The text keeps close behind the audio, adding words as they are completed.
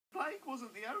plague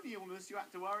wasn't the only illness you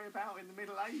had to worry about in the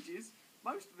Middle Ages.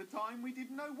 Most of the time we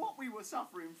didn't know what we were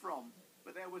suffering from,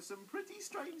 but there were some pretty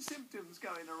strange symptoms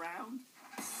going around.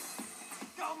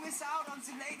 Don't miss out on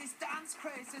the latest dance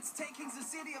craze that's taking the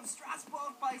city of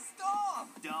Strasbourg by storm!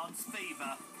 Dance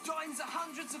fever. Join the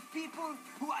hundreds of people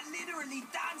who are literally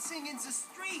dancing in the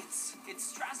streets! It's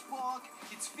Strasbourg,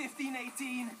 it's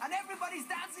 1518, and everybody's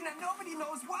dancing and nobody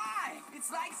knows why!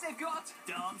 It's like they've got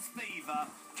Dance fever.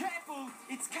 careful,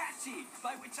 it's catchy,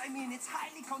 by which I mean it's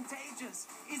highly contagious.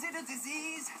 Is it a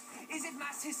disease? Is it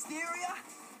mass hysteria?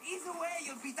 Either way,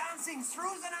 you'll be dancing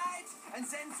through the night, and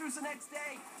then through the next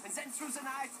day, and then through the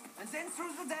night, and then through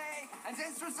the day, and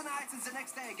then through the night, and the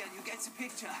next day again. You get the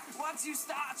picture. Once you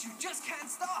start, you just can't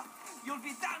stop. You'll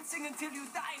be dancing until you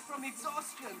die from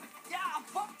exhaustion. Yeah,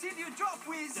 pop till you drop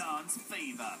with Dance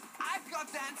fever. I've got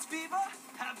dance fever.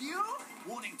 Have you?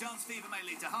 Warning, dance fever may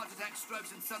lead to heart attacks,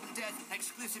 strokes and sudden death.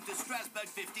 Exclusive to Strasbourg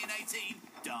 1518.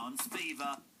 Dance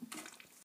fever.